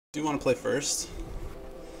Do want to play first.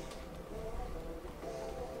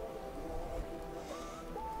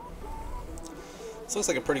 This looks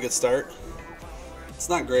like a pretty good start. It's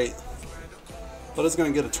not great, but it's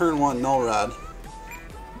going to get a turn 1 Null Rod,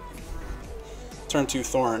 turn 2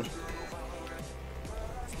 Thorn.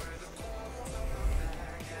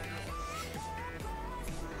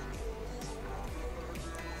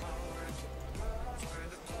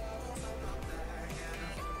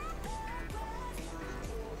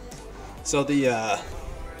 So I'm going to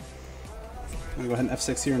go ahead and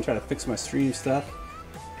F6 here and try to fix my stream stuff.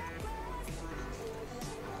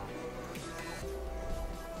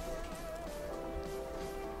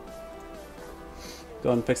 Go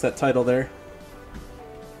ahead and fix that title there.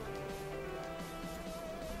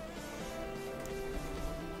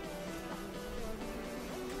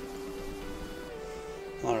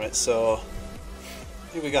 Alright, so I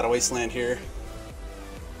think we got a Wasteland here.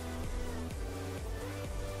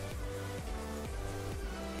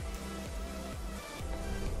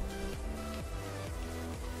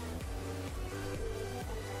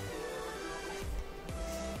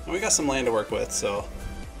 And we got some land to work with, so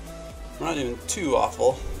we're not even too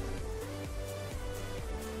awful.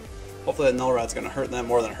 Hopefully that Null Rod's going to hurt them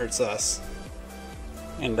more than it hurts us.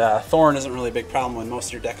 And Thorn isn't really a big problem when most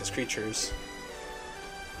of your deck is creatures.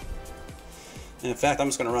 And in fact, I'm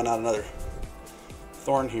just going to run out another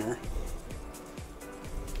Thorn here,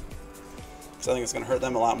 because I think it's going to hurt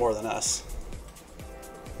them a lot more than us.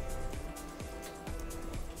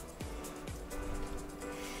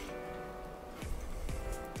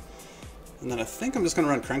 And then I think I'm just going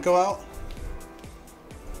to run Krenko out.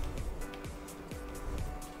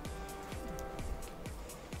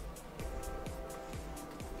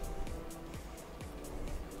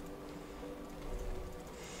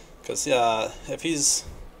 Because if he's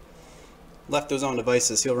left to his own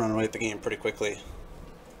devices, he'll run away with the game pretty quickly.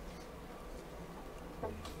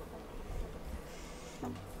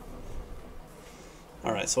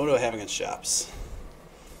 Alright, so what do I have against shops?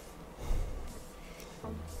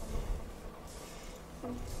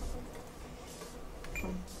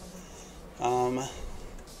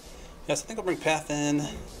 Yes, I think I'll bring Path in.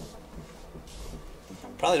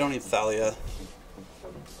 Probably don't need Thalia.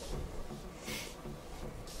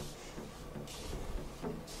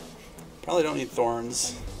 Probably don't need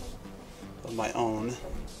Thorns of my own.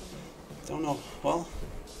 Don't know. Well,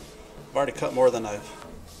 I've already cut more than I've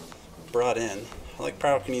brought in. I like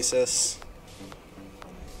Pyrokinesis.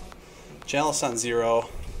 Chalice on 0.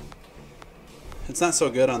 It's not so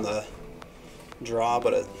good on the draw,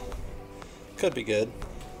 but it could be good.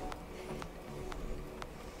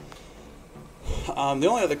 The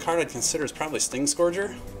only other card I'd consider is probably Sting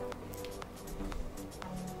Scourger.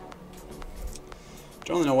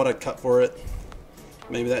 Don't really know what I'd cut for it.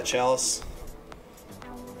 Maybe that Chalice.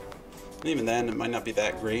 And even then, it might not be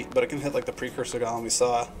that great, but it can hit like the Precursor Golem we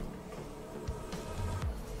saw.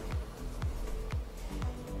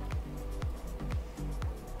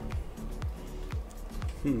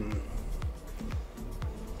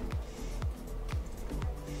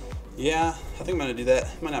 Yeah, I think I'm going to do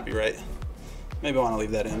that. Might not be right. Maybe I want to leave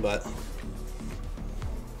that in, but...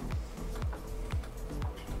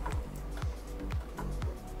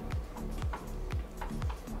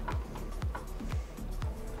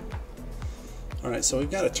 Alright, so we've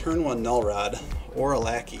got a turn 1 Null Rod or a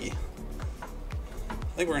Lackey. I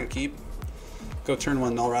think we're going to keep. Go turn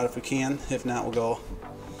 1 Null Rod if we can. If not, we'll go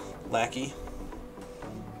Lackey.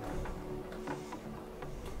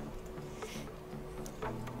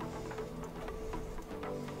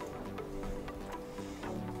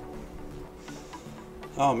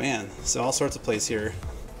 Oh man, so all sorts of plays here.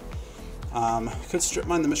 Could strip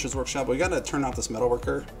mine the Mishra's Workshop, but we gotta turn off this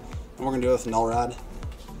Metalworker, and we're gonna do it with Null Rod.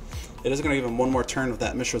 It is gonna give him one more turn with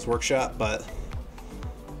that Mishra's Workshop, but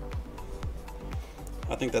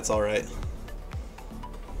I think that's alright.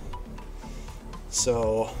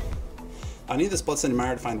 So I need this Bloodstained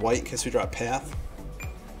Mire to find white in case we draw a Path.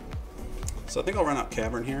 So I think I'll run out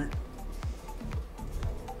Cavern here.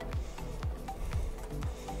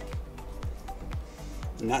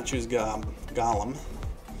 Not choose Golem,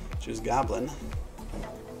 choose Goblin.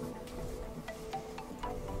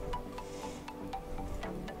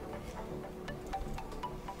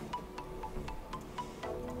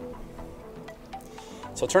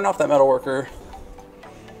 So turn off that Metalworker.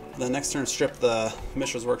 Then next turn strip the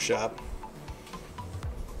Mishra's Workshop.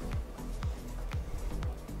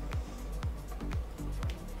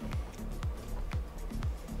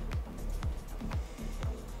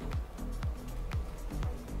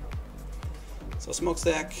 So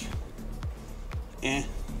Smokestack,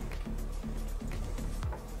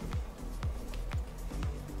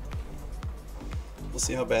 We'll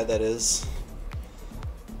see how bad that is.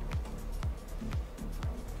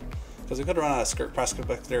 Because we could run out of Skirt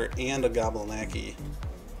Prospector and a Goblin Lackey.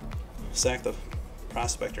 Sack the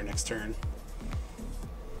Prospector next turn.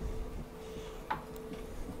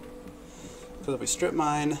 Because if we strip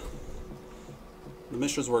mine the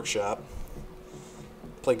Mishra's Workshop,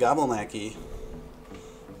 play Goblin Lackey,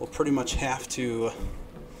 we'll pretty much have to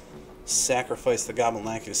sacrifice the Goblin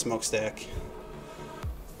Lackey to Smokestack.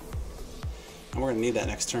 And we're going to need that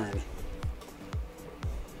next turn.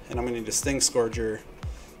 And I'm going to need a Sting Scourger,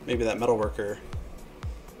 maybe that Metalworker.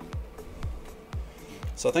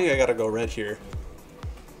 So I think I got to go red here.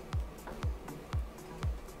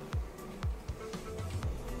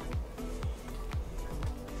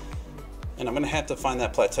 And I'm going to have to find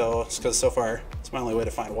that plateau, because so far it's my only way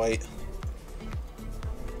to find white.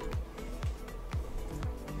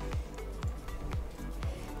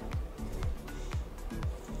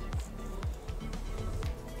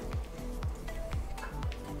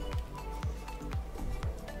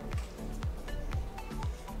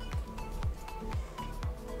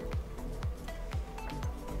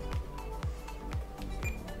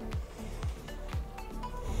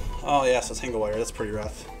 Oh yeah, so Tangle Wire, that's pretty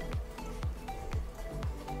rough.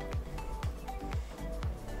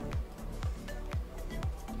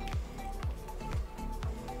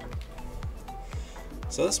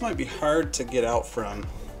 So this might be hard to get out from.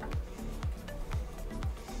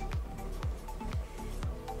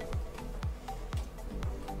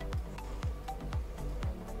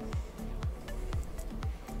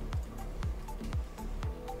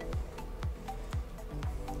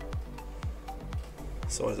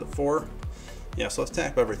 So is it 4? Yeah, so let's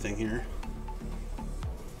tap everything here.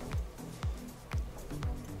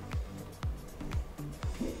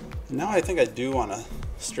 And now I think I do want to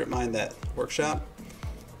strip mine that workshop.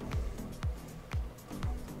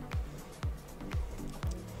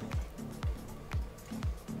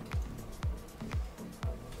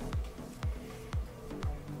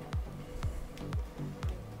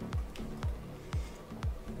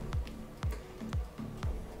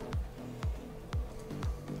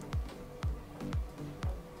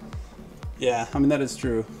 Yeah, I mean that is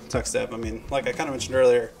true, Tuck Step. I mean, like I kind of mentioned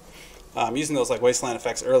earlier, using those like wasteland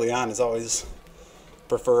effects early on is always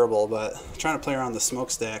preferable, but trying to play around the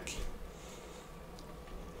Smokestack.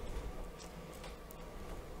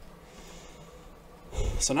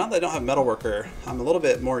 So now that I don't have Metalworker, I'm a little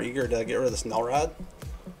bit more eager to get rid of this Null Rod.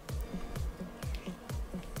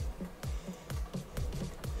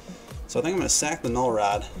 So I think I'm going to sack the Null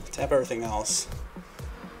Rod, tap everything else.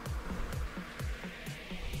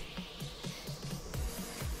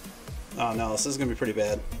 Oh no, this is going to be pretty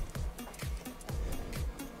bad.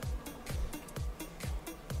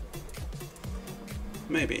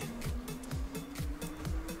 Maybe.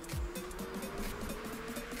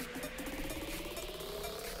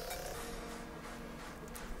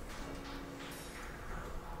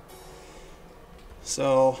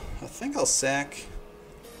 So I think I'll sack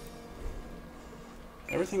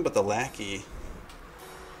everything but the Lackey.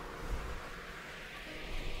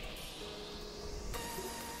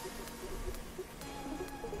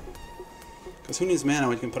 Because who needs mana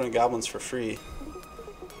when you can put in Goblins for free?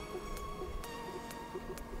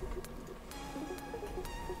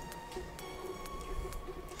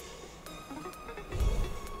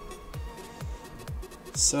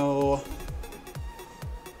 So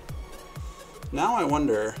now I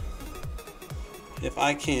wonder if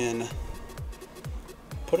I can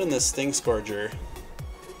put in this Sting Scourger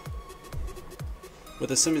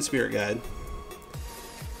with a Simian Spirit Guide,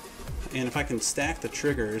 and if I can stack the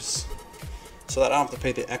triggers so that I don't have to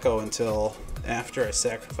pay the Echo until after I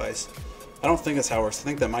sacrifice. I don't think that's how it works. I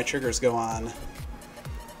think that my triggers go on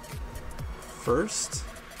first.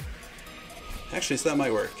 Actually, so that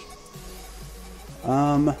might work.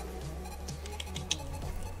 I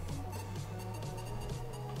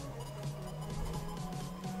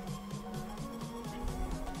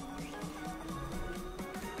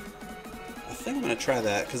think I'm going to try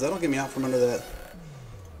that, because that'll get me out from under that.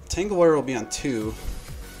 Tangle Wire will be on 2.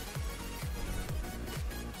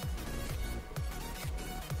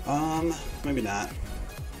 Maybe not.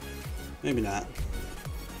 Maybe not.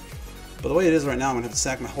 But the way it is right now, I'm going to have to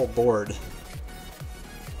sack my whole board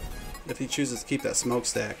if he chooses to keep that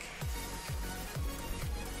Smokestack.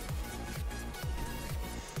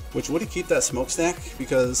 Which, would he keep that Smokestack?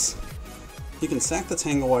 Because he can sack the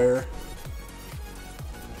Tangle Wire,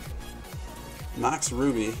 Mox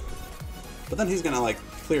Ruby, but then he's going to like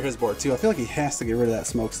clear his board too. I feel like he has to get rid of that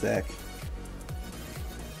Smokestack.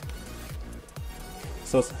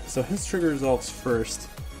 So his trigger results first.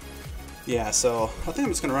 Yeah, so I think I'm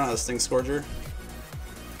just going to run out of Sting Scourger.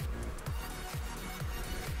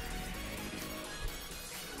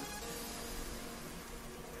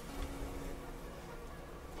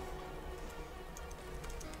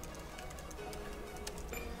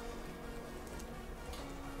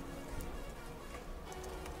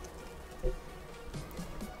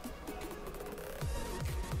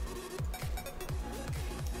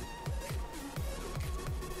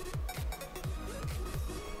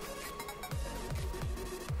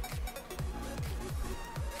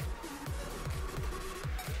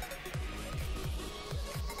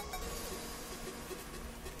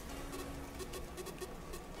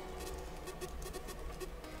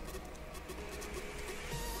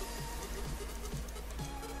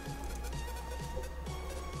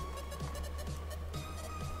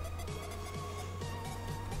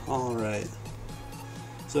 Alright.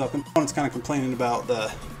 So opponent's kind of complaining about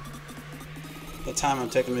the time I'm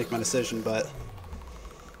taking to make my decision, but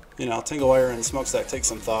you know, Tingle Wire and Smokestack take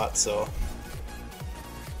some thought, so.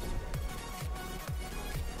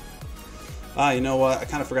 You know what? I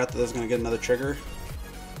kind of forgot that I was going to get another trigger.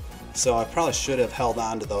 So I probably should have held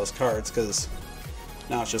on to those cards, because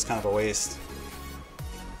now it's just kind of a waste.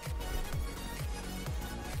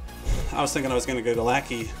 I was thinking I was going to go to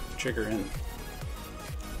Lackey trigger in.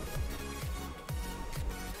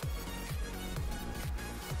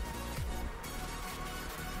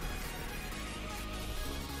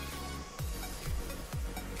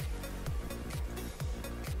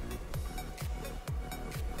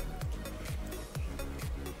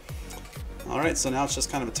 Alright, so now it's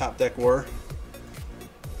just kind of a top deck war.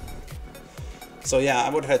 So yeah, I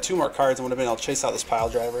would have had 2 more cards and would have been able to chase out this pile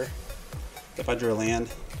driver if I drew a land.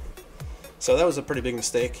 So that was a pretty big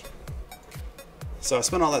mistake. So I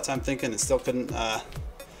spent all that time thinking and still couldn't,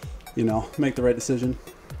 you know, make the right decision.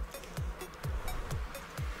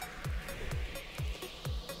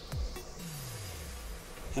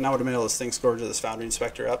 And I would have been able to Stink Scourge this Foundry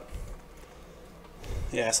Inspector up.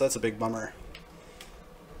 Yeah, so that's a big bummer.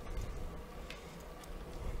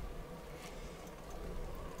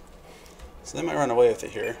 So they might run away with it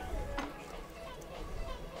here.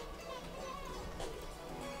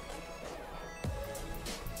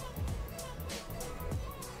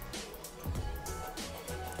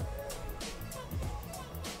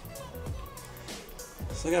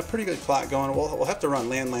 So I got a pretty good clock going. We'll have to run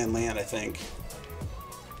land, I think.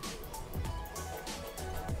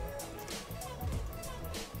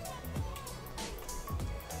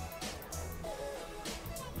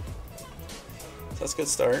 So that's a good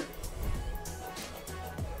start.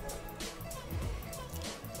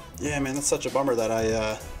 Yeah, man, that's such a bummer that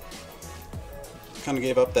I kind of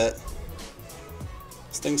gave up that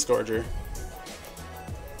Sting Scourger.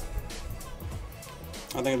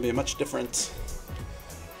 I think it'd be a much different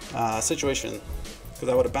situation, because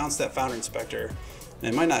I would have bounced that Foundry Inspector,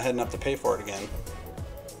 and I might not have enough to pay for it again.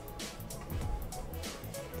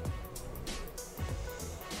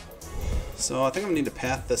 So I think I'm going to need to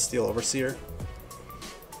path this Steel Overseer.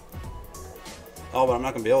 Oh, but I'm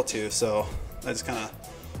not going to be able to, so I just kind of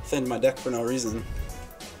thinned my deck for no reason.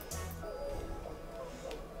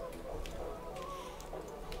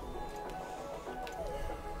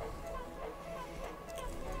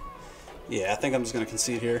 Yeah, I think I'm just going to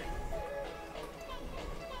concede here.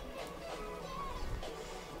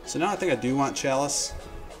 So now I think I do want Chalice.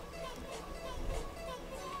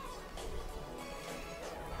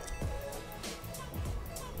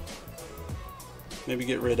 Maybe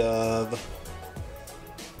get rid of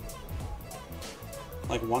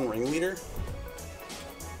like 1 Ringleader.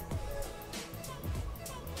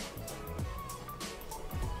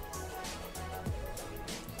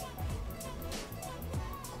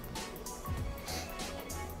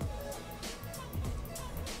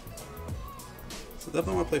 So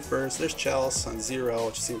definitely want to play first. There's Chalice on 0,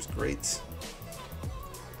 which seems great.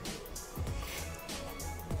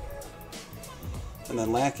 And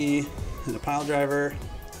then Lackey and a Pile Driver.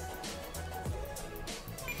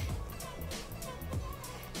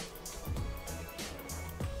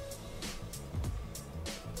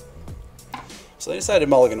 So they decided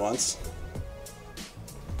mulligan once.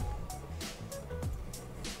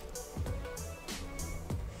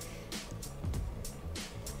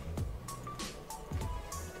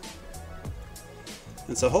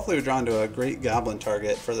 And so hopefully we're drawn to a great Goblin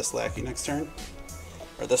target for this Lackey next turn,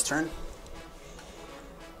 or this turn.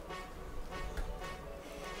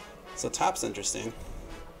 So top's interesting.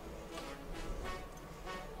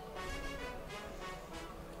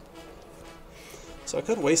 So I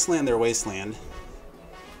could Wasteland their Wasteland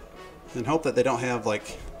and hope that they don't have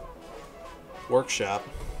like Workshop.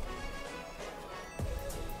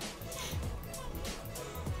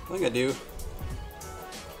 I think I do.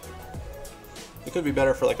 It could be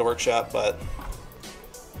better for like a Workshop, but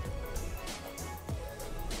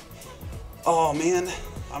oh man,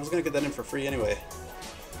 I was gonna get that in for free anyway.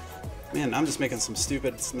 Man, I'm just making some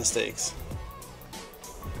stupid mistakes.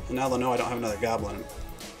 And now they'll know I don't have another Goblin in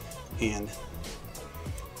hand.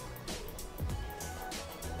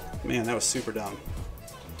 Man, that was super dumb.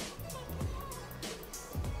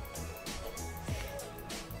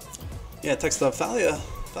 Yeah, text stuff. Thalia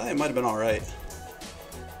might have been alright.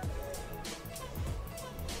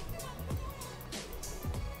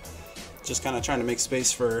 Just kind of trying to make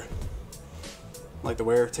space for like the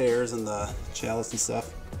Wear Tears and the Chalice and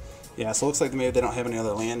stuff. Yeah, so it looks like maybe they don't have any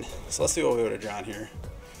other land. So let's see what we would have drawn here.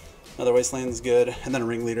 Another Wasteland's good, and then a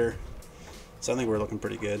Ringleader. So I think we're looking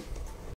pretty good.